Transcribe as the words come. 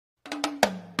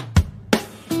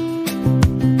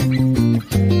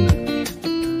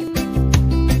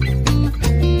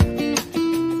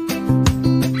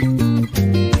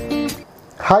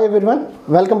Hi everyone,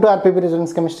 welcome to RPP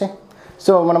Resonance Chemistry.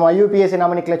 So, మనం IUPAC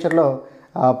Nomenclature లో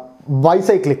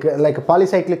bicyclic like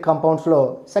polycyclic compounds లో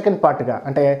second part గా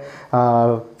అంటే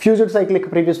fused cyclic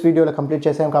previous వీడియోలో complete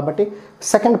చేసాం కాబట్టి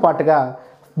సెకండ్ పార్ట్ గా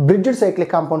బ్రిడ్జ్డ్ సైక్లిక్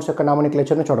కాంపౌండ్స్ యొక్క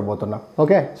నామినిక్లేచర్ ని చూడబోతున్నాం.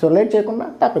 ఓకే, సో లేట్ చేయకుండా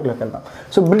టాపిక్ లోకి వెళ్దాం.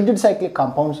 So bridged cyclic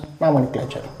compounds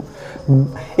nomenclature.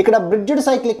 ఇక్కడ బ్రిడ్జ్డ్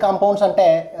సైక్లిక్ కాంపౌండ్స్ అంటే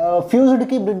ఫ్యూజ్డ్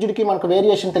కి బ్రిడ్జ్డ్ కి మనకు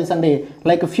వేరియేషన్ తెలుసండి.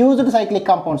 లైక్ ఫ్యూజ్డ్ సైక్లిక్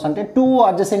కాంపౌండ్స్ అంటే టూ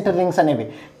అడ్జసెంట్ రింగ్స్ అనేవి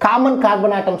కామన్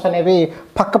కార్బన్ ఆటమ్స్ అనేవి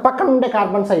పక్క పక్కన ఉండే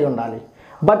కార్బన్స్ అయి ఉండాలి.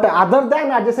 But other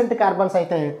than adjacent carbons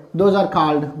అయితే those are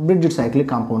called bridged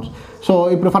cyclic compounds. So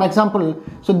ఇప్పుడు for example,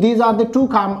 so these are the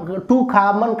two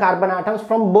common carbon atoms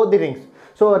from both the rings.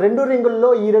 So రెండు రింగుల్లో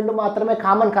ఈ రెండు మాత్రమే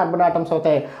కామన్ కార్బన్ ఆటమ్స్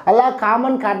అవుతాయి. అలా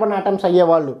కామన్ కార్బన్ ఆటమ్స్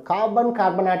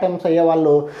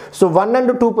అయ్యేవాళ్ళు so 1 and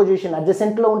 2 position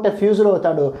అడ్జసెంట్లో ఉంటే fused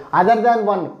అవుతాడు. Other than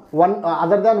 1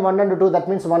 and 2 that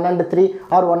means 1 and 3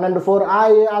 are 1 and 4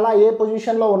 అలా ఏ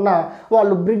పొజిషన్లో ఉన్నా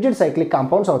వాళ్ళు బ్రిడ్జ్డ్ సైక్లిక్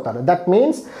కాంపౌండ్స్ అవుతారు. That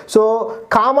means so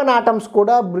common atoms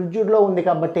కూడా బ్రిడ్జ్డ్లో ఉంది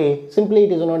కాబట్టి simply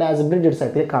it is known as bridged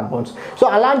cyclic compounds. So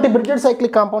అలాంటి బ్రిడ్జ్డ్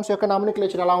సైక్లిక్ కాంపౌండ్స్ యొక్క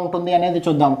నామినిక్లేచర్ ఎలా ఉంటుంది అనేది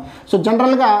చూద్దాం. సో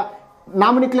జనరల్గా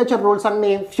నామినిక్లేచర్ రూల్స్ అన్ని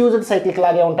ఫ్యూజ్డ్ సైక్లిక్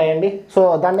లాగే ఉంటాయండి. సో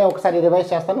దాన్నే ఒకసారి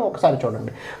రివైజ్ చేస్తాను, ఒకసారి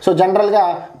చూడండి. సో జనరల్గా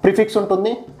ప్రిఫిక్స్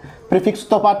ఉంటుంది,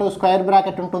 ప్రిఫిక్స్తో పాటు స్క్వేర్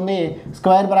బ్రాకెట్ ఉంటుంది,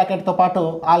 స్క్వేర్ బ్రాకెట్తో పాటు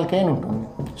ఆల్కేన్ ఉంటుంది.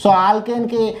 సో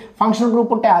ఆల్కేన్కి ఫంక్షనల్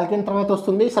గ్రూప్ ఉంటే ఆల్కేన్ తర్వాత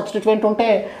వస్తుంది, సబ్స్టిట్యూయెంట్ ఉంటే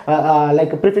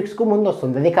లైక్ ప్రిఫిక్స్కు ముందు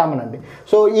వస్తుంది, అది కామన్ అండి.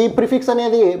 సో ఈ ప్రిఫిక్స్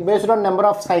అనేది బేస్డ్ ఆన్ నెంబర్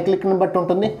ఆఫ్ సైక్లిక్ని బట్టి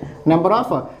ఉంటుంది, number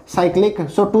of cyclic.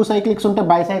 So 2 cyclics ఉంటే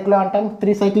బైసైక్లో అంటాం,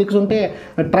 3 cyclics ఉంటే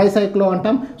ట్రైసైక్లో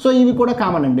అంటాం. సో ఇవి కూడా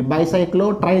కామన్ అండి, బైసైక్లో,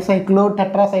 ట్రైసైక్లో,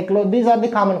 టెట్రాసైక్లో, these are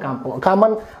the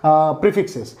common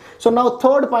prefixes. So నా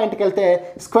థర్డ్ పాయింట్కి వెళ్తే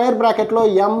స్క్వేర్ బ్రాకెట్లో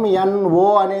MNO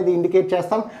అనేది ఇండికేట్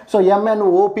చేస్తాం. సో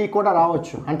MNOP కూడా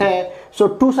రావచ్చు. అంటే సో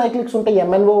 2 cyclics ఉంటే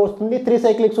MNO వస్తుంది, 3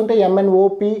 cyclics ఉంటే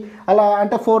MNOP, అలా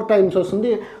అంటే 4 times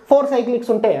వస్తుంది. 4 cyclics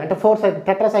ఉంటే అంటే 4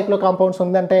 టెట్రాసైక్లో కాంపౌండ్స్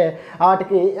ఉందంటే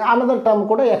వాటికి అనదర్ టర్మ్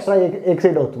కూడా ఎక్స్ట్రా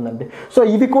ఎక్సైడ్ అవుతుందండి. సో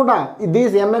ఇవి కూడా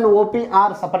these MNOP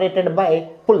are separated by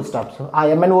full stops. ఆ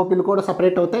MNOPలు కూడా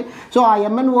సపరేట్ అవుతాయి. సో ఆ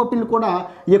MNOPలు కూడా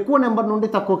ఎక్కువ నెంబర్ నుండి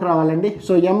తక్కువకు రావాలండి.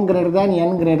 So M greater than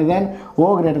N greater than O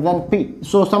greater than P.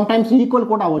 So some times equal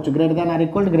కూడా అవ్వచ్చు, greater than or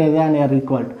equal, greater than or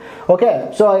equal. Okay,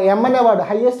 so M అనేవాడు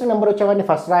హైయెస్ట్ నెంబర్ వచ్చేవాడిని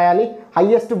ఫస్ట్ రాయాలి.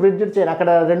 హైయెస్ట్ బ్రిడ్జ్ చైన్, అక్కడ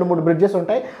 2-3 bridges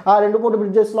ఉంటాయి. ఆ 2-3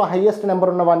 బ్రిడ్జెస్లో highest number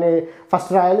ఉన్నవాడిని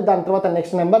first రాయాలి, దాని తర్వాత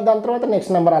నెక్స్ట్ నెంబర్, దాని తర్వాత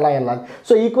నెక్స్ట్ నెంబర్, అలా వెళ్ళాలి.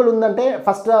 సో ఈక్వల్ ఉందంటే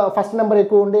ఫస్ట్ నెంబర్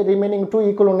ఎక్కువ ఉండి రిమైనింగ్ 2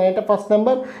 ఈక్వల్ ఉన్నాయంటే first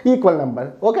number equal number.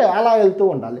 Okay, అలా వెళ్తూ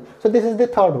ఉండాలి. So this is the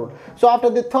third rule. So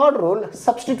after the third rule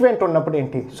substituent ఉన్నప్పుడు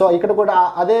ఏంటి? సో ఇక్కడ కూడా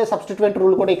అదే సబ్స్టిట్యూయెంట్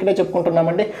రూల్ కూడా ఇక్కడే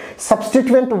చెప్పుకుంటున్నామండి.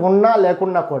 సబ్స్టిట్యూయెంట్ ఉన్నా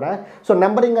లేకున్నా కూడా so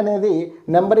numbering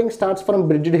starts from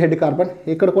bridged head carbon.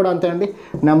 ఇక్కడ కూడా అంతే అండి,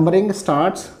 numbering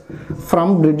starts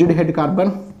from bridged head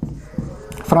carbon,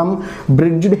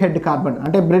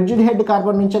 అంటే బ్రిడ్జ్డ్ హెడ్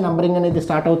కార్బన్ నుంచే నెంబరింగ్ అనేది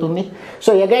స్టార్ట్ అవుతుంది. So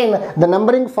again the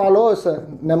numbering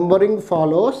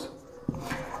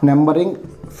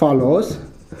follows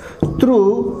through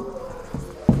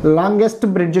longest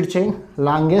bridged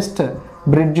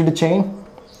chain.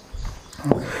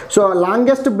 So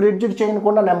longest bridged chain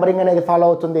కూడా numbering అనేది ఫాలో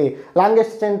అవుతుంది.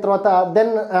 లాంగెస్ట్ చైన్ తర్వాత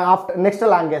then after next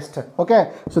longest. Okay,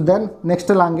 so then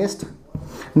next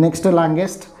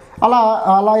longest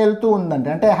అలా వెళ్తూ ఉందండి.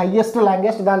 అంటే హయ్యెస్ట్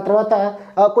లాంగెస్ట్, దాని తర్వాత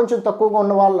కొంచెం తక్కువగా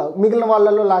ఉన్న మిగిలిన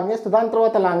వాళ్ళలో లాంగెస్ట్, దాని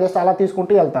తర్వాత లాంగెస్ట్, అలా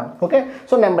తీసుకుంటూ వెళ్తాం. ఓకే,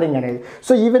 సో నెంబరింగ్ అనేది.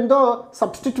 So even though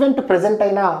substituent present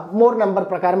అయినా మోర్ నెంబర్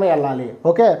ప్రకారమే వెళ్ళాలి.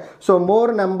 Okay, so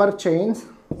more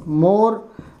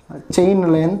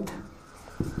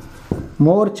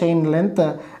chain length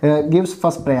gives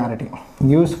first priority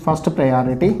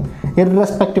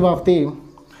irrespective of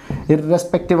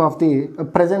the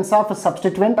presence of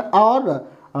substituent or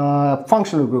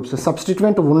functional groups.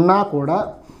 Substituent ఉన్నా కూడా,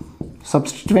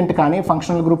 సబ్స్టిట్యూయెంట్ కానీ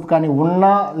ఫంక్షనల్ గ్రూప్ కానీ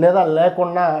ఉన్నా లేదా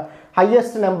లేకున్నా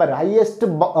హైయెస్ట్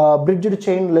బ్రిడ్జ్డ్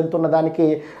చైన్ లెంత్ ఉన్న దానికి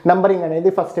నంబరింగ్ అనేది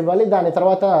ఫస్ట్ ఇవ్వాలి, దాని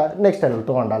తర్వాత నెక్స్ట్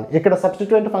వెళ్తూ ఉండాలి. ఇక్కడ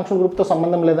సబ్స్టిట్యూయెంట్ ఫంక్షన్ గ్రూప్తో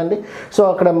సంబంధం లేదండి. సో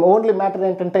అక్కడ ఓన్లీ మ్యాటర్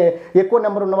ఏంటంటే ఎక్కువ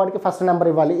నెంబర్ ఉన్నవాడికి ఫస్ట్ నెంబర్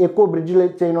ఇవ్వాలి, ఎక్కువ బ్రిడ్జ్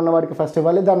చైన్ ఉన్నవాడికి ఫస్ట్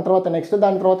ఇవ్వాలి, దాని తర్వాత నెక్స్ట్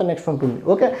ఉంటుంది.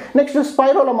 ఓకే, నెక్స్ట్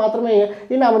స్పైరోలో మాత్రమే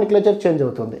ఈ నామినిక్లేచర్ చేంజ్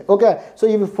అవుతుంది. ఓకే, సో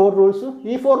ఇవి 4 రూల్స్.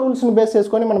 ఈ 4 రూల్స్ని బేస్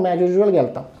చేసుకొని మనం యాజ్ యూజువల్గా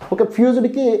వెళ్తాం. ఓకే,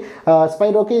 ఫ్యూజ్డ్కి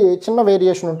స్పైరోకి చిన్న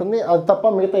వేరియేషన్ ఉంటుంది, అది తప్ప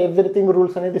మిగతా ఎవ్రీథింగ్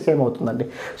రూల్స్ అనేది సేమ్ అవుతుందండి.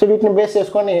 సో వీటిని బేస్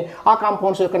చేసుకొని ఆ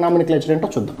కాంపౌండ్స్ యొక్క నామినిక్లేచర్ ఏంటో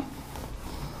చూద్దాం.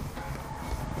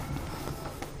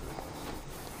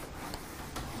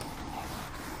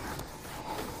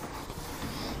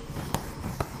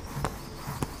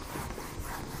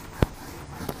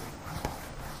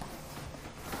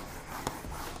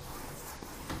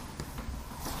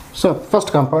 సో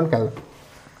ఫస్ట్ కాంపౌండ్కి వెళ్దాం.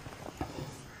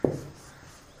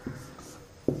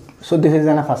 So this is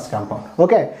an first compound.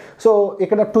 Okay, so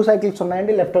ఇక్కడ 2 సైకిల్స్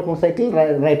ఉన్నాయండి, లెఫ్ట్ ఒక సైకిల్,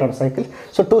 రైట్ ఒక సైకిల్.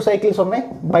 సో 2 సైకిల్స్ ఉన్నాయి,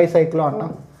 బైసైక్లో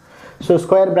అన్నాం. సో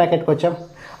స్క్వేర్ బ్రాకెట్కి వచ్చాం.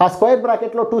 ఆ స్క్వేర్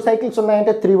బ్రాకెట్లో 2 సైకిల్స్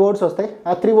ఉన్నాయంటే 3 వర్డ్స్ వస్తాయి.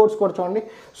 ఆ 3 వర్డ్స్ కూడా చూడండి.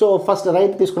 సో ఫస్ట్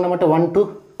రైట్ తీసుకున్నామంటే 1 2,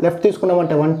 లెఫ్ట్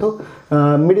తీసుకున్నామంటే 1 2,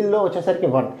 మిడిల్లో వచ్చేసరికి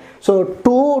 1. సో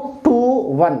 2 2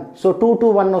 1, సో 2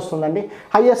 2 1 వస్తుందండి.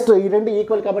 హైయెస్ట్ ఈ రెండు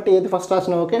ఈక్వల్ కాబట్టి ఏది ఫస్ట్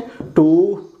రాసినా okay. 2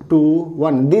 2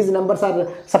 1, these numbers are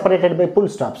separated by full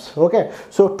stops. Okay,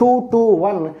 so 2 2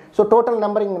 1. So total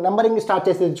numbering start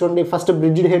చేసేది చూడండి. ఫస్ట్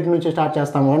బ్రిడ్జ్డ్ హెడ్ నుంచి స్టార్ట్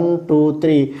చేస్తాం. 1 2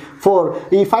 3 4.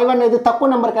 ఈ 5 అనేది తక్కువ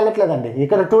నెంబర్కి వెళ్ళట్లేదండి.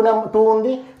 ఇక్కడ 2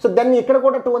 ఉంది. సో దెన్ ఇక్కడ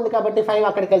కూడా 2 ఉంది కాబట్టి 5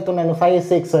 అక్కడికి వెళ్తున్నాను. 5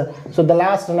 6. So the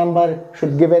last number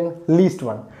should given least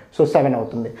 1. So 7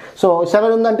 అవుతుంది. సో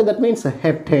 7 ఉందంటే that means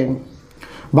heptane,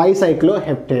 బైసైక్లో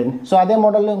heptane. So అదే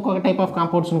మోడల్లో ఇంకొక టైప్ ఆఫ్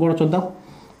కాంపౌండ్స్ని కూడా చూద్దాం.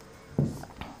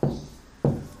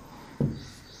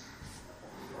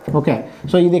 ఓకే,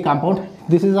 సో ఇది కాంపౌండ్.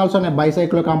 దిస్ ఈజ్ ఆల్సో నే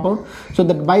బైసైక్లో కాంపౌండ్. So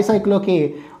that బైసైక్లోకి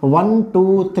 1 2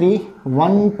 3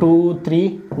 1 2 3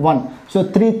 1. సో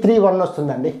 3 3 1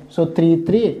 వస్తుందండి. So 3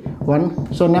 3 1.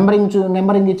 So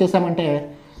numbering ఇచ్చేసామంటే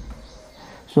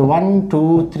so 1 2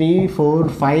 3 4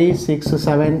 5 6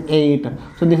 7 8.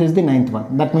 So this is the 9th one.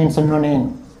 That means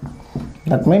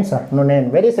నోనేన్.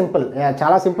 Very simple,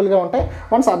 చాలా సింపుల్గా ఉంటాయి.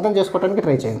 వన్స్ అర్థం చేసుకోవడానికి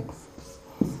ట్రై చేయండి.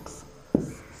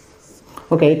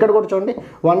 ఓకే, ఇక్కడ కూడా చూడండి.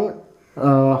 1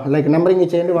 లైక్ నెంబరింగ్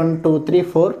ఇచ్చేయండి. 1 2 3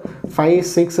 4 5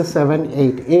 6 7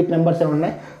 8 నెంబర్స్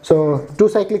ఉన్నాయి. సో 2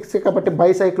 సైక్లిక్స్ కాబట్టి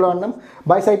బైసైక్లో అన్నాం.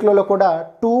 బైసైక్లోలో కూడా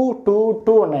 2 2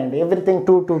 2 ఉన్నాయండి. Everything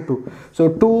 2 2 2. So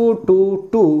 2 2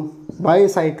 2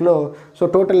 బైసైక్లో. So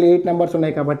total 8 numbers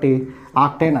ఉన్నాయి కాబట్టి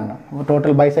ఆక్టేన్ అన్నాం.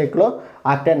 టోటల్ బైసైక్లో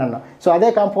ఆక్టేన్ అన్నాం. సో అదే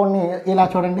కాంపౌండ్ని ఇలా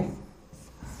చూడండి.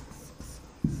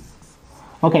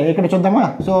 ఓకే, ఇక్కడ చూద్దామా.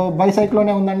 సో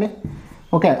బైసైక్లోనే ఉందండి.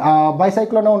 ఓకే,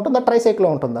 బైసైక్లోనే ఉంటుందా, ట్రైసైక్లో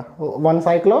ఉంటుందా? 1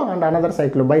 సైక్లో అండ్ అనదర్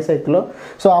సైక్లో, బైసైక్లో.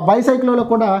 సో ఆ బైసైక్లో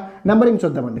కూడా నెంబరింగ్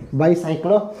చూద్దామండి.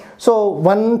 బైసైక్లో సో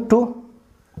 1 2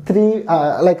 3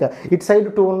 లైక్ ఇటు సైడ్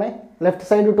 2 ఉన్నాయి, లెఫ్ట్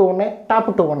సైడ్ 2 ఉన్నాయి,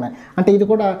 టాప్ 2 ఉన్నాయి. అంటే ఇది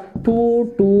కూడా 2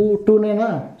 2 2నేనా?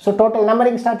 సో టోటల్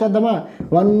నెంబరింగ్ స్టార్ట్ చేద్దామా.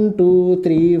 1 2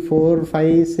 3 4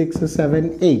 5 6 7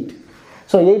 8.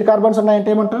 సో 8 కార్బన్స్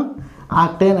ఉన్నాయంటే ఏమంటాం?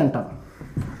 ఆక్టేన్ అంటాం.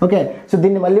 ఓకే, సో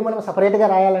దీన్ని మళ్ళీ మనం సపరేట్గా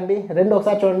రాయాలండి. రెండు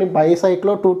ఒకసారి చూడండి.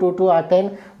 బైసైక్లో 2 2 2 ఆక్టేన్,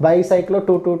 బైసైక్లో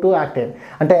 2 2 2 ఆక్టేన్.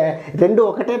 అంటే రెండు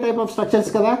ఒకటే టైప్ ఆఫ్ స్ట్రక్చర్స్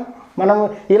కదా. మనం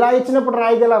ఇలా ఇచ్చినప్పుడు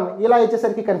రాయగలం, ఇలా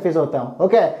ఇచ్చేసరికి కన్ఫ్యూజ్ అవుతాం.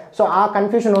 ఓకే, సో ఆ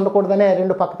కన్ఫ్యూజన్ ఉండకూడదనే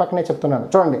రెండు పక్కనే చెప్తున్నాను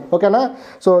చూడండి. ఓకేనా.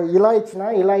 సో ఇలా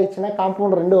ఇచ్చిన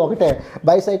కాంపౌండ్ రెండు ఒకటే.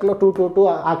 బైసైక్లో 2 2 2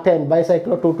 ఆక్టేన్,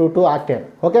 బైసైక్లో 2 2 2 ఆక్టేన్.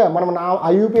 ఓకే, మనం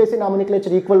IUPAC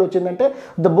నామినిక్లేచర్ ఈక్వల్ వచ్చిందంటే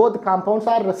the both compounds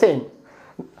are same.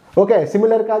 Okay,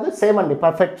 similar కాదు, సేమ్ అండి.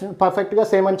 పర్ఫెక్ట్గా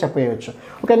సేమ్ అని చెప్పేయచ్చు.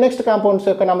 ఓకే, నెక్స్ట్ కాంపౌండ్స్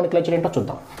యొక్క నామినిక్లేచర్ ఏంటో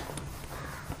చూద్దాం.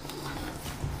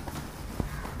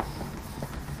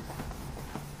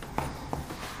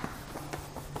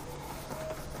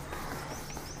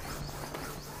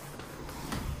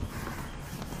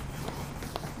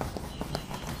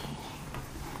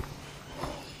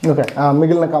 ఓకే,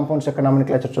 మిగిలిన కాంపౌండ్స్ యొక్క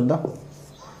నామినిక్లేచర్ చూద్దాం.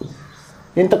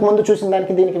 ఇంతకుముందు చూసిన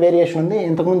దానికి దీనికి వేరియేషన్ ఉంది.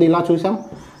 ఇంతకుముందు ఇలా చూసాం.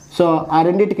 సో ఆ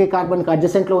రెండింటికి కార్బన్కి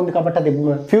అడ్జసెంట్లో ఉంది కాబట్టి అది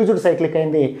ఫ్యూజ్డ్ సైక్లిక్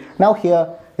అయింది. Now here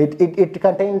it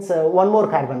contains 1 more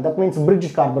carbon, that means bridge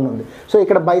carbon ఉంది. సో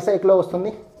ఇక్కడ బైసైక్లో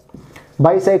వస్తుంది.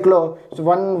 బైసైక్లో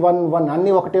 1 1 1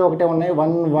 అన్నీ ఒకటే ఉన్నాయి.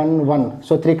 1 1 1.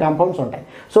 సో 3 కాంపౌండ్స్ ఉంటాయి.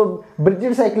 సో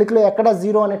బ్రిడ్జ్డ్ సైక్లిక్లో ఎక్కడ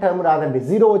 0 అనే టర్మ్ రాదండి.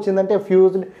 0 వచ్చిందంటే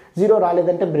ఫ్యూజ్డ్, 0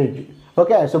 రాలేదంటే bridge.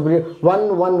 Okay, so 1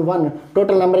 1 1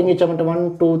 total numbering ఇచ్చామంటే 1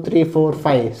 2 3 4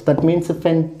 5. That means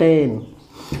ఫెంటేన్.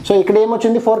 సో ఇక్కడ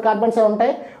ఏమొచ్చింది? 4 కార్బన్స్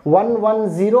ఉంటాయి.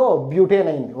 110 బ్యూటేన్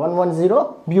అయింది. 110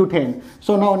 బ్యూటేన్.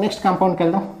 సో నా నెక్స్ట్ కాంపౌండ్కి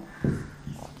వెళ్దాం.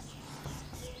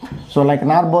 So like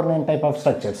నార్బోర్నైన్ type of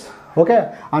structures. Okay,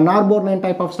 ఆ నార్బోర్నైన్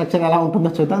టైప్ ఆఫ్ స్ట్రక్చర్ ఎలా ఉంటుందో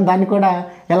చూద్దాం. దాన్ని కూడా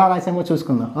ఎలా రాసామో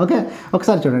చూసుకుందాం. ఓకే,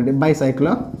 ఒకసారి చూడండి.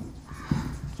 బైసైక్లో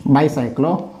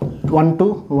 1 2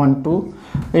 1 2,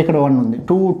 ఇక్కడ 1 ఉంది.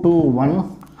 2 2 1.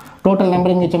 టోటల్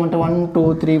నెంబరింగ్ ఇచ్చామంటే 1 2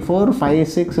 3 4 5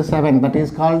 6 7. That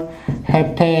is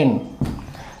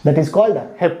called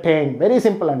heptane. Very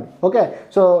simple అండి. ఓకే,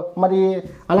 సో మరి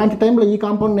అలాంటి టైంలో ఈ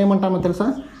కాంపౌండ్ ఏమంటామో తెలుసా?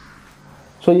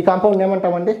 సో ఈ compound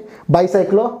ఏమంటామండి?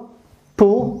 బైసైక్లో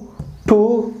 2 2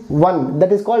 1.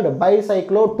 That is called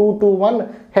బైసైక్లో 2 2 1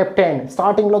 heptane.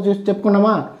 స్టార్టింగ్లో చూసి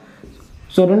చెప్పుకున్నామా?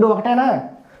 సో రెండు ఒకటేనా?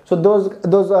 So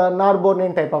those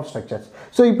నార్బోర్నైన్ type of structures.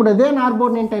 So ఇప్పుడు అదే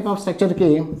నార్బోర్నైన్ టైప్ ఆఫ్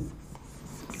స్ట్రక్చర్కి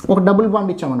ఒక double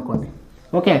bond ఇచ్చామనుకోండి.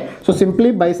 Okay, so simply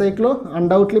బైసైక్లో,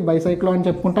 అన్డౌట్లీ బైసైక్లో అని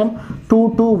చెప్పుకుంటాం. 2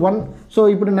 2 1. సో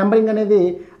ఇప్పుడు నెంబరింగ్ అనేది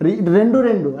 2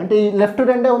 2 అంటే ఈ లెఫ్ట్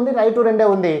 2 ఉంది, రైట్ 2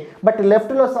 ఉంది. బట్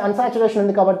లెఫ్ట్లో అన్సాచురేషన్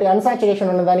ఉంది కాబట్టి అన్సాచురేషన్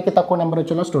ఉన్న దానికి తక్కువ నెంబర్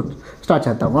వచ్చేలా స్టార్ట్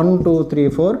చేద్దాం. 1 2 3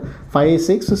 4 5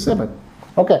 6 7.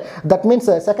 ఓకే, దట్ మీన్స్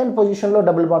సెకండ్ పొజిషన్లో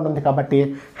డబుల్ బాండ్ ఉంది కాబట్టి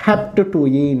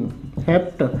హెప్టూయిన్.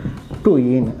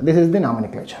 This is the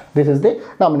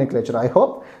nomenclature. I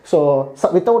hope so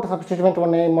without substituent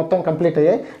one మొత్తం కంప్లీట్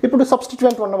అయ్యాయి. ఇప్పుడు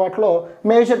సబ్స్టిట్యూయెంట్ ఉన్న వాటిలో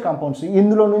మేజర్ కాంపౌండ్స్,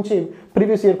 ఇందులో నుంచి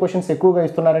ప్రీవియస్ ఇయర్ క్వశ్చన్స్ ఎక్కువగా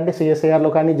ఇస్తున్నారండి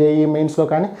సిఎస్ఐఆర్లో కానీ జేఈ మెయిన్స్లో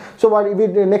కానీ. సో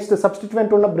వాటి నెక్స్ట్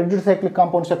సబ్స్టిట్యూయెంట్ ఉన్న బ్రిడ్జ్డ్ సైక్లిక్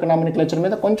కాంపౌండ్స్ యొక్క నామినిక్లేచర్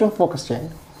మీద కొంచెం ఫోకస్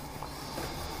చేయండి.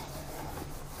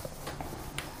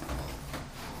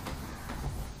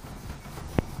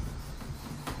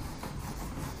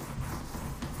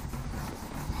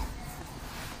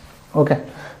 Okay,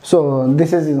 so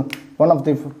this is one of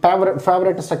the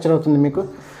favourite structure అవుతుంది మీకు,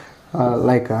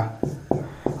 like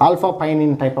alpha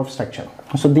పైనిన్ type of structure.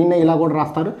 So దీన్నే ఇలా కూడా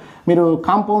రాస్తారు. మీరు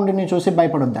కాంపౌండ్ని చూసి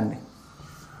భయపడొద్దండి.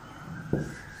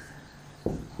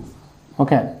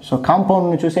 ఓకే, సో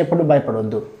కాంపౌండ్ని చూసి ఎప్పుడు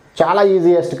భయపడొద్దు, చాలా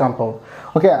ఈజియెస్ట్ కాంపౌండ్.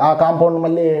 ఓకే, ఆ కాంపౌండ్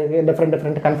మళ్ళీ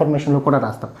డిఫరెంట్ కన్ఫర్మేషన్లో కూడా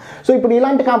రాస్తాం. సో ఇప్పుడు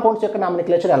ఇలాంటి కాంపౌండ్స్ యొక్క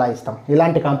నామినిక్లేచర్ ఎలా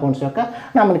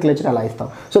ఇస్తాం?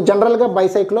 సో జనరల్గా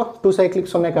బైసైక్లో 2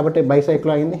 సైక్లిక్స్ ఉన్నాయి కాబట్టి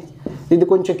బైసైక్లో అయింది. ఇది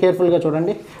కొంచెం కేర్ఫుల్గా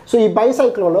చూడండి. సో ఈ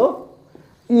బైసైక్లోలో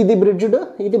ఇది బ్రిడ్జ్డ్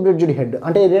హెడ్,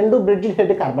 అంటే 2 బ్రిడ్జ్డ్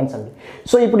హెడ్ కార్బన్స్ అండి.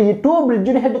 సో ఇప్పుడు ఈ 2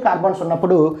 బ్రిడ్జ్డ్ హెడ్ కార్బన్స్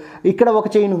ఉన్నప్పుడు ఇక్కడ ఒక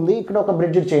చైన్ ఉంది, ఇక్కడ ఒక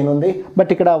బ్రిడ్జ్డ్ చైన్ ఉంది,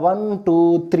 బట్ ఇక్కడ 1 2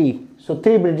 3, సో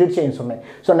 3 బ్రిడ్జ్డ్ చైన్స్ ఉన్నాయి.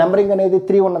 సో నెంబరింగ్ అనేది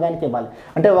 3 ఉన్నదానికి ఇవ్వాలి.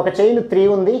 అంటే ఒక చైన్ 3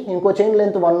 ఉంది, ఇంకో చైన్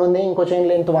లెంత్ 1 ఉంది, ఇంకో చైన్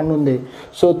లెంత్ 1 ఉంది.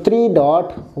 సో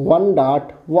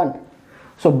 3.1.1.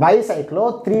 సో బైసైక్లో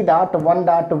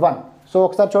 3.1.1. సో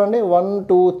ఒకసారి చూడండి, 1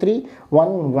 2 3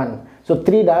 1 1. సో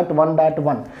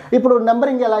 3.1.1. ఇప్పుడు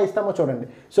నెంబరింగ్ ఎలా ఇస్తామో చూడండి.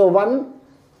 సో 1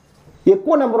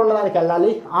 ఎక్కువ నెంబర్ ఉన్నదానికి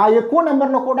వెళ్ళాలి. ఆ ఎక్కువ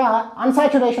నెంబర్లో కూడా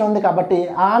అన్సాచురేషన్ ఉంది కాబట్టి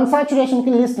ఆ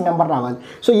అన్సాచురేషన్కి లీస్ట్ నెంబర్ రావాలి.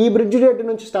 సో ఈ బ్రిడ్జ్డ్ హెడ్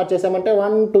నుంచి స్టార్ట్ చేసామంటే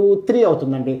 1 2 3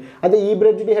 అవుతుందండి. అదే ఈ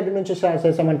బ్రిడ్జ్డ్ హెడ్ నుంచి స్టార్ట్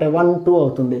చేసామంటే 1 2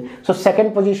 అవుతుంది. సో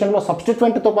సెకండ్ పొజిషన్లో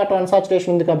సబ్స్టిట్యూయెంట్తో పాటు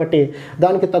అన్సాచురేషన్ ఉంది కాబట్టి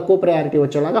దానికి తక్కువ ప్రయారిటీ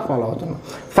వచ్చేలాగా ఫాలో అవుతున్నాం.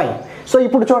 5. సో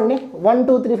ఇప్పుడు చూడండి 1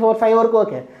 2 3 4 5 వరకు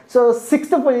ఓకే. సో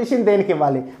 6th పొజిషన్ దేనికి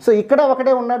ఇవ్వాలి? సో ఇక్కడ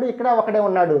ఒకడే ఉన్నాడు, ఇక్కడ ఒకడే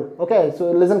ఉన్నాడు. Okay, so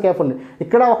listen carefully.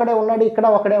 ఇక్కడ ఒకడే ఉన్నాడు, ఇక్కడ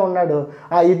ఒకడే ఉన్నాడు.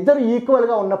 ఆ ఇద్దరు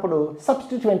ఈక్వల్గా ఉన్నప్పుడు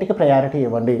సబ్స్టిట్యూయెంట్కి ప్రయారిటీ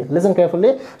ఇవ్వండి. Listen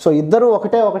carefully. సో ఇద్దరు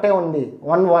ఒకటే ఉంది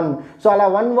 1 1. సో అలా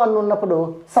 1 1 ఉన్నప్పుడు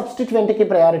సబ్స్టిట్యూయెంట్కి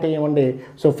ప్రయారిటీ ఇవ్వండి.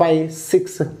 So 5 6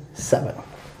 7.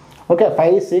 Okay,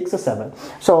 5 6 7.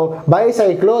 So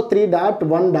బైసైక్లో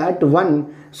 3.1.1.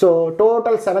 So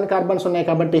total 7 carbons ఉన్నాయి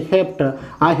కాబట్టి హెప్ట్.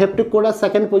 ఆ హెప్ట్కి కూడా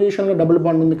సెకండ్ పొజిషన్లో డబుల్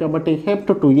బాండ్ ఉంది కాబట్టి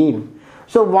హెప్టూయిన్.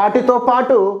 సో వాటితో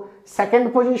పాటు సెకండ్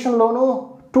పొజిషన్లోనూ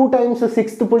 2 times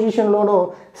 6th పొజిషన్లోనూ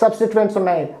సబ్స్టిట్యూయెంట్స్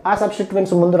ఉన్నాయి. ఆ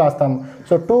సబ్స్టిట్యూయెంట్స్ ముందు రాస్తాం.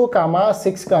 So 2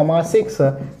 6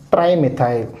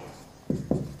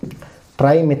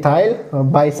 trimethyl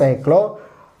బైసైక్లో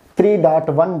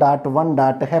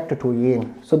 3.1.1.heptatoine.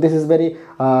 So this is very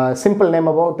simple name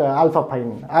about alpha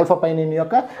pinene. Alpha pinene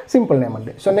యొక్క సింపుల్ నేమ్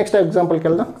అండి. సో నెక్స్ట్ ఎగ్జాంపుల్కి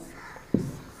వెళ్దాం.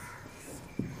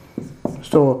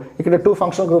 సో ఇక్కడ 2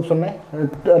 ఫంక్షనల్ గ్రూప్స్ ఉన్నాయి,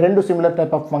 2 similar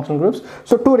type of functional groups.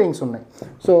 So 2 rings ఉన్నాయి.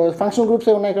 సో ఫంక్షనల్ గ్రూప్స్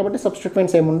ఉన్నాయి కాబట్టి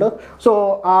substituents ఏముండవు. సో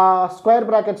ఆ స్క్వేర్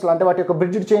బ్రాకెట్స్లో అంటే వాటి యొక్క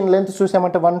బ్రిడ్జ్డ్ చైన్ లెంత్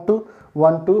చూసామంటే 1 2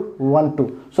 1 2 1 2.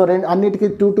 సో అన్నిటికీ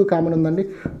 2 2 కామన్ ఉందండి.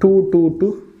 2 2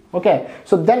 2. Okay,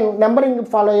 so then numbering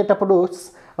follow అయ్యేటప్పుడు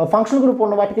ఫంక్షనల్ గ్రూప్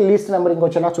ఉన్న వాటికి లీస్ట్ నెంబరింగ్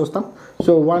వచ్చేలా చూస్తాం.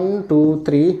 So 1 2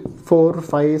 3 4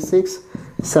 5 6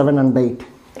 7 and 8.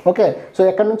 ఓకే, సో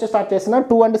ఎక్కడి నుంచి స్టార్ట్ చేసినా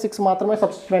 2 and 6 మాత్రమే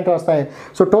సబ్స్టిట్యూయెంట్ వస్తాయి.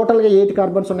 సో టోటల్గా 8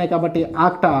 కార్బన్స్ ఉన్నాయి కాబట్టి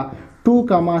octa 2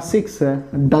 6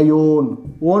 డయోన్.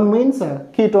 Own means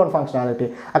ketone functionality.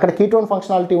 అక్కడ కీటోన్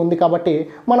ఫంక్షనాలిటీ ఉంది కాబట్టి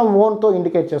మనం ఓన్తో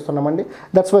ఇండికేట్ చేస్తున్నామండి.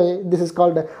 That's why this is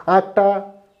called octa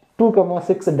 2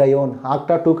 6 డయోన్.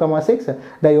 Octa 2 6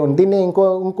 డయోన్. దీన్ని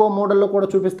ఇంకో మోడల్లో కూడా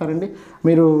చూపిస్తారండి.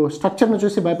 మీరు స్ట్రక్చర్ను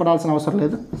చూసి భయపడాల్సిన అవసరం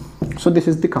లేదు. So this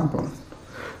is the compound.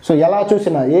 So ఎలా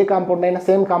చూసినా ఏ కాంపౌండ్ అయినా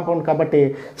సేమ్ కాంపౌండ్ కాబట్టి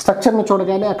స్ట్రక్చర్ను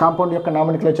చూడగానే ఆ కాంపౌండ్ యొక్క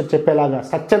నామినిక్లేచర్ చెప్పేలాగా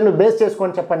స్ట్రక్చర్ను బేస్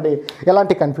చేసుకొని చెప్పండి,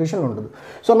 ఎలాంటి కన్ఫ్యూషన్ ఉండదు.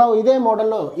 సో నా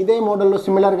ఇదే మోడల్లో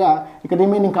సిమిలర్గా ఇక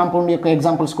రిమైనింగ్ కాంపౌండ్ యొక్క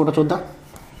ఎగ్జాంపుల్స్ కూడా చూద్దాం.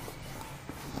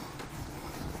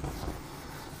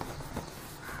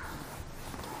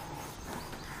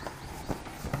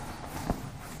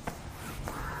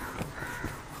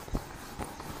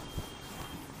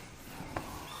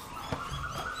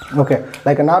 ఓకే,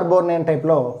 లైక్ నార్బోర్నియన్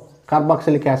టైప్లో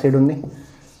కార్బాక్సిలిక్ యాసిడ్ ఉంది.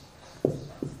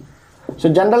 సో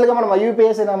జనరల్గా మనం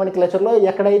ఐయూపీఎస్సీ నామినిక్లేచర్లో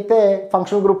ఎక్కడైతే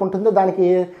ఫంక్షనల్ గ్రూప్ ఉంటుందో దానికి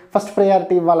ఫస్ట్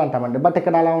ప్రయారిటీ ఇవ్వాలంటామండి. బట్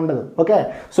ఇక్కడ అలా ఉండదు. ఓకే,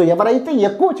 సో ఎవరైతే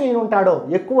ఎక్కువ చైన్ ఉంటాడో,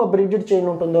 ఎక్కువ బ్రిడ్జ్డ్ చైన్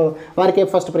ఉంటుందో వారికే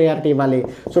ఫస్ట్ ప్రయారిటీ ఇవ్వాలి.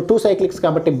 సో 2 సైక్లిక్స్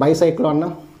కాబట్టి బైసైక్లో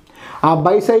అన్నాం. ఆ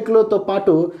బైసైక్లోతో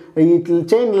పాటు ఈ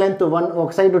చైన్ లెంత్ 1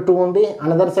 ఒక సైడ్ 2 ఉంది,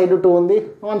 అనదర్ సైడ్ 2 ఉంది,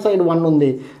 వన్ సైడ్ 1 ఉంది.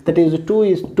 That is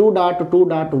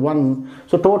 2.2.1.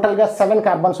 సో టోటల్గా 7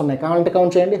 కార్బన్స్ ఉన్నాయి. కావాలంటే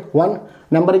కౌంట్ చేయండి. 1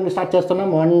 నెంబరింగ్ స్టార్ట్ చేస్తున్నాం.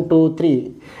 1 2 3.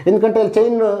 ఎందుకంటే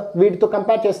చైన్ వీటితో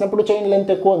కంపేర్ చేసినప్పుడు చైన్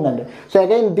లెంత్ ఎక్కువ ఉందండి. సో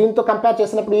అగైన్ దీంతో కంపేర్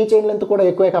చేసినప్పుడు ఈ చైన్ లెంత్ కూడా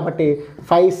ఎక్కువే కాబట్టి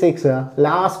 5 6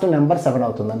 లాస్ట్ నెంబర్ 7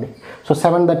 అవుతుందండి. So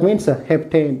 7 that means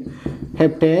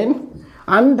heptane.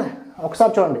 And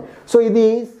ఒకసారి చూడండి. సో ఇది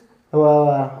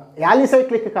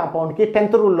యాలిసైక్లిక్ కాంపౌండ్కి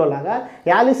 10th రూల్లో లాగా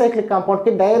యాలిసైక్లిక్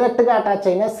కాంపౌండ్కి డైరెక్ట్గా అటాచ్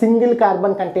అయిన single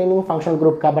carbon containing functional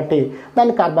group కాబట్టి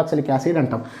దాన్ని కార్బాక్సిలిక్ యాసిడ్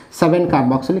అంటాం. 7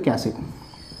 కార్బాక్సిలిక్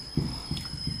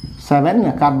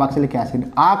యాసిడ్.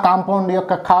 ఆ కాంపౌండ్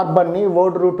యొక్క కార్బన్ని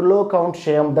వర్డ్ రూట్లో కౌంట్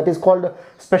చేయం. That is called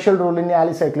special rule in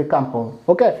యాలిసైక్లిక్ compound.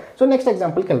 Okay, so next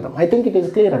ఎగ్జాంపుల్కి వెళ్దాం. I think it is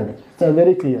clear అండి,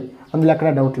 వెరీ క్లియర్, అందులో ఎక్కడ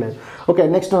డౌట్ లేదు. ఓకే,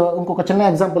 నెక్స్ట్ ఇంకొక చిన్న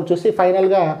ఎగ్జాంపుల్ చూసి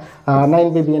ఫైనల్గా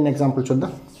 9BBN ఎగ్జాంపుల్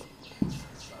చూద్దాం.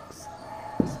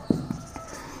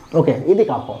 ఓకే, ఇది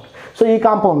కాంపౌండ్. సో ఈ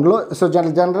కాంపౌండ్లో సో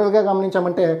జనరల్గా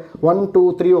గమనించామంటే 1 2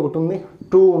 3 ఒకటి ఉంది,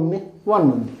 2 ఉంది, 1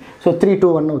 ఉంది. సో 3 2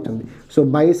 1 అవుతుంది. సో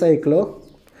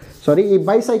ఈ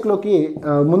బైసైక్లోకి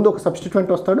ముందు ఒక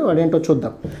సబ్స్టిట్యూయెంట్ వస్తాడు, అదేంటో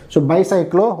చూద్దాం. So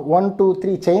బైసైక్లో 1 2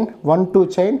 3 chain, 1 2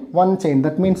 chain, 1 chain.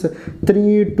 That means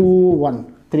 3 2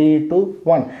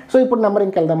 1. So ఇప్పుడు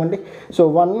నెంబరింగ్కి వెళ్దామండి. సో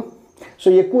 1. సో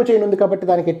ఎక్కువ చైన్ ఉంది కాబట్టి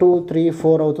దానికి 2 3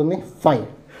 4 అవుతుంది, 5.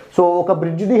 సో ఒక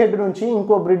బ్రిడ్జ్డ్ హెడ్ నుంచి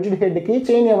ఇంకో బ్రిడ్జ్డ్ హెడ్కి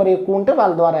చైన్ ఎవరు ఎక్కువ ఉంటే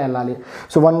వాళ్ళ ద్వారా వెళ్ళాలి.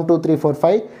 సో 1 2 3 4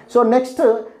 5. సో నెక్స్ట్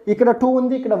ఇక్కడ 2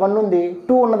 ఉంది, ఇక్కడ 1 ఉంది,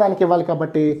 2 ఉన్నదానికి ఇవ్వాలి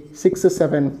కాబట్టి 6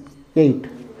 7 8.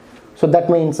 So that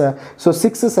means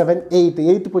 6 7 8.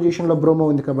 8th పొజిషన్లో బ్రోమో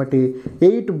ఉంది కాబట్టి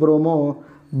 8 bromo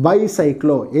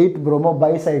బైసైక్లో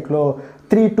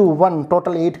 3 2 1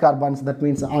 total 8 carbons. That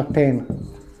means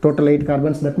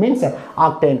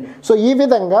octane. So ఈ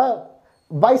విధంగా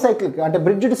బైసైక్లిక్ అంటే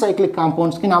బ్రిడ్జ్డ్ సైక్లిక్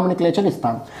కాంపౌండ్స్కి నామినిక్లేచర్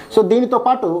ఇస్తాను. సో దీనితో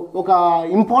పాటు ఒక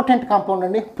ఇంపార్టెంట్ కాంపౌండ్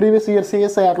అండి, ప్రీవియస్ ఇయర్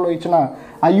CSIRలో ఇచ్చిన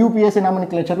IUPAC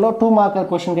నామినిక్లేచర్లో 2 మార్కర్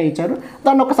క్వశ్చన్గా ఇచ్చారు.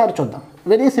 దాన్ని ఒకసారి చూద్దాం.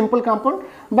 వెరీ సింపుల్ కాంపౌండ్,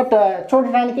 బట్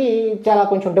చూడడానికి చాలా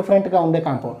కొంచెం డిఫరెంట్గా ఉండే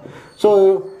కాంపౌండ్. సో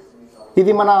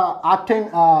ఇది మన ఆక్టేన్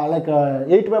లైక్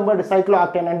 8 మెంబర్డ్ సైక్లో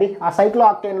ఆక్టేన్ అండి. ఆ సైక్లో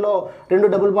ఆక్టేన్లో 2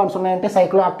 డబుల్ బాండ్స్ ఉన్నాయంటే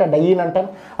సైక్లో ఆక్టాడయీన్ అంటాం.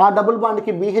 ఆ డబుల్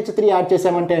బాండ్కి BH3 యాడ్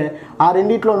చేసామంటే ఆ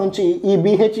రెండిట్లో నుంచి ఈ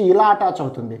BH ఇలా అటాచ్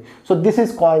అవుతుంది. So this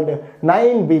is called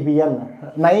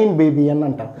 9BBN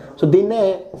అంటాం. సో దీన్నే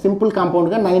సింపుల్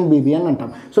కాంపౌండ్గా 9BBN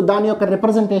అంటాం. సో దాని యొక్క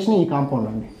రిప్రజెంటేషన్ ఈ కాంపౌండ్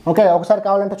అండి. ఓకే, ఒకసారి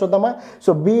కావాలంటే చూద్దామా. సో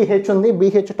BH ఉంది,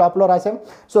 BH టాప్లో రాసాం.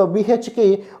 సో BHకి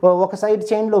ఒక సైడ్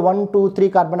చైన్లో 1 2 3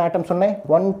 కార్బన్ ఆటమ్స్ ఉన్నాయి,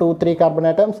 1 2 3 carbon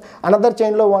atoms. Another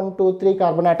చైన్లో 1 2 3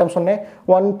 carbon atoms ఉన్నాయి,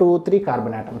 1 2 3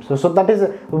 carbon atoms. So that is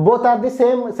both are the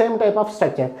same type of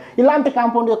structure. ఇలాంటి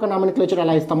కాంపౌండ్ యొక్క నామినిక్లేచర్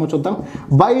ఎలా ఇస్తామో చూద్దాం.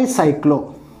 బైసైక్లో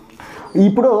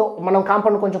ఇప్పుడు మనం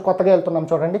కాంపౌండ్ కొంచెం కొత్తగా వెళ్తున్నాం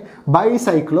చూడండి.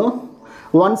 బైసైక్లో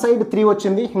 1 సైడ్ 3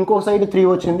 వచ్చింది, ఇంకో సైడ్ 3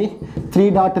 వచ్చింది,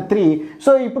 3.3.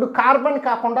 సో ఇప్పుడు కార్బన్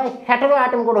కాకుండా హెటరో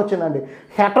ఆటమ్ కూడా వచ్చిందండి.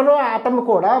 హెటరో ఆటమ్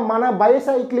కూడా మన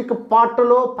బైసైక్లిక్ పార్ట్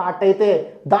అయితే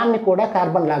దాన్ని కూడా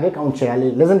కార్బన్ లాగే కౌంట్ చేయాలి.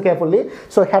 Listen carefully.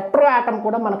 So hetero atom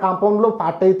కూడా మన కాంపౌండ్లో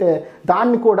పార్ట్ అయితే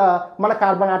దాన్ని కూడా మన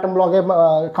కార్బన్ ఆటంలోగే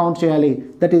కౌంట్ చేయాలి.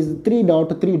 That is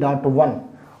 3.3.1.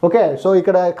 ఓకే, సో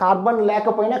ఇక్కడ కార్బన్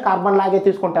లేకపోయినా కార్బన్ లాగే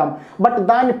తీసుకుంటాం, బట్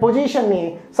దాని పొజిషన్ని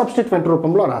సబ్స్టిట్యూయెంట్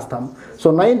రూపంలో రాస్తాం. సో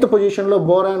 9th పొజిషన్లో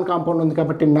బోరాన్ కాంపౌండ్ ఉంది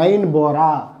కాబట్టి 9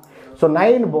 బోరా. సో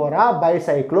 9 బోరా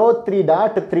బైసైక్లో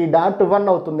 3.3.1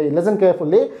 అవుతుంది. Listen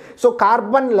carefully. సో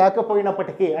కార్బన్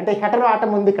లేకపోయినప్పటికీ అంటే హెటరో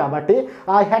ఆటమ్ ఉంది కాబట్టి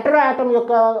ఆ హెటరో ఆటమ్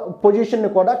యొక్క పొజిషన్ని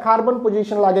కూడా కార్బన్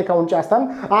పొజిషన్ లాగే కౌంట్ చేస్తాం.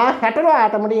 ఆ హెటరో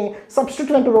ఆటమ్ని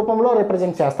సబ్స్టిట్యూయెంట్ రూపంలో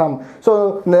రిప్రజెంట్ చేస్తాం. సో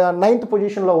 9th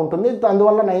పొజిషన్లో ఉంటుంది,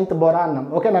 అందువల్ల 9th బోరా అన్నాం.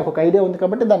 ఓకే, నాకు ఒక ఐడియా ఉంది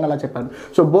కాబట్టి దాన్ని అలా చెప్పాను.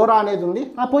 సో బోరా అనేది ఉంది,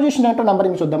 ఆ పొజిషన్ ఏంటో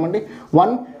నెంబరింగ్ చూద్దామండి.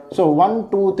 1. సో 1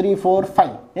 2 3 4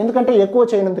 5 ఎందుకంటే ఎక్కువ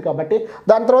చైన్ ఉంది కాబట్టి.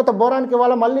 దాని తర్వాత బోరాన్కి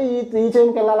ఇవ్వాలి, మళ్ళీ ఈ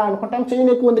చైన్కి వెళ్ళాలి అనుకుంటాం. చైన్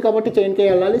ఎక్కువ ఉంది కాబట్టి చైన్కి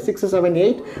వెళ్ళాలి. 6 7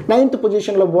 8 9th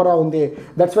పొజిషన్లో బోరా ఉంది.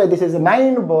 That's why this is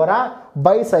 9 Bora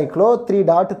బైసైక్లో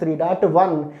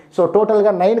 3.3.1. So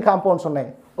టోటల్గా 9 కాంపౌండ్స్ ఉన్నాయి.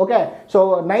 ఓకే, సో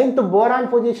 9th బోరాన్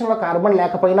పొజిషన్లో కార్బన్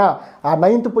లేకపోయినా ఆ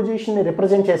 9th పొజిషన్ని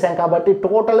రిప్రజెంట్ చేశాం కాబట్టి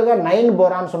టోటల్గా 9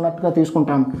 బోరాన్స్ ఉన్నట్టుగా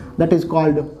తీసుకుంటాం. That is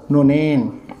called నోనేన్.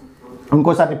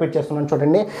 ఇంకోసారి రిపీట్ చేస్తున్నాను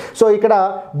చూడండి. సో ఇక్కడ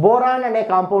బోరాన్ అనే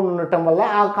కాంపౌండ్ ఉండటం వల్ల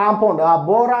ఆ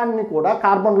బోరాన్ని కూడా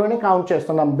కార్బన్లోనే కౌంట్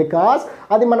చేస్తున్నాం, బికాస్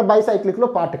అది మన బైసైక్లిక్లో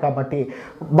పార్ట్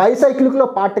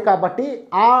కాబట్టి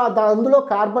అందులో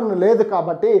కార్బన్ లేదు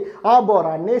కాబట్టి ఆ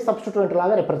బోరాన్ని సబ్స్టిట్యూయెంట్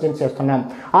లాగా రిప్రజెంట్ చేస్తున్నాం.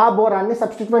 ఆ బోరాన్ని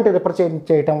సబ్స్టిట్యూయెంట్ రిప్రజెంట్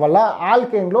చేయడం వల్ల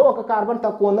ఆల్కేన్లో ఒక కార్బన్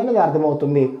తక్కువ ఉందని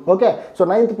అర్థమవుతుంది. ఓకే, సో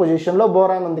 9th పొజిషన్లో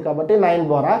బోరాన్ ఉంది కాబట్టి 9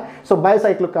 బోరా. సో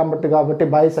బైసైక్లిక్ కాబట్టి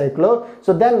బైసైక్లో.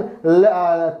 So then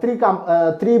 3 compound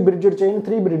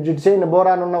bridged chain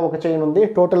boron ఉన్న ఒక చైన్ ఉంది,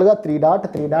 టోటల్గా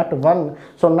 3.3.1.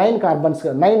 సో 9 కార్బన్స్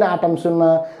 9 ఆటమ్స్ ఉన్న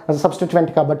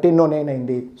సబ్స్టిట్యూయెంట్ కాబట్టి నోనైన్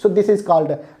అయింది. So this is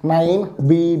called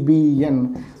 9BBN.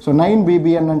 So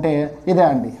 9BBN అంటే ఇదే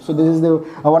అండి. So this is the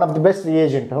one of the best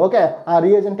reagent. Okay, ఆ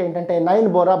రియేజెంట్ ఏంటంటే 9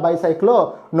 బోరా బైసైక్లో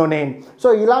నోనైన్. సో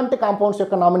ఇలాంటి కాంపౌండ్స్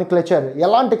యొక్క నామినిక్లేచర్,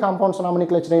 ఎలాంటి కాంపౌండ్స్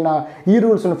నామినిక్లేచర్ అయినా ఈ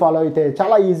రూల్స్ని ఫాలో అయితే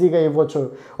చాలా ఈజీగా ఇవ్వచ్చు.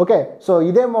 ఓకే, సో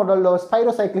ఇదే మోడల్లో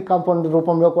స్పైరోసైక్లిక్ కాంపౌండ్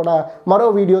రూపంలో కూడా మరో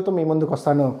వీడియోతో మీ ముందుకు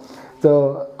వస్తాను. So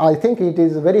I think it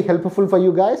is very helpful for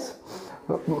you guys.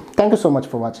 Thank you so much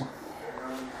for watching.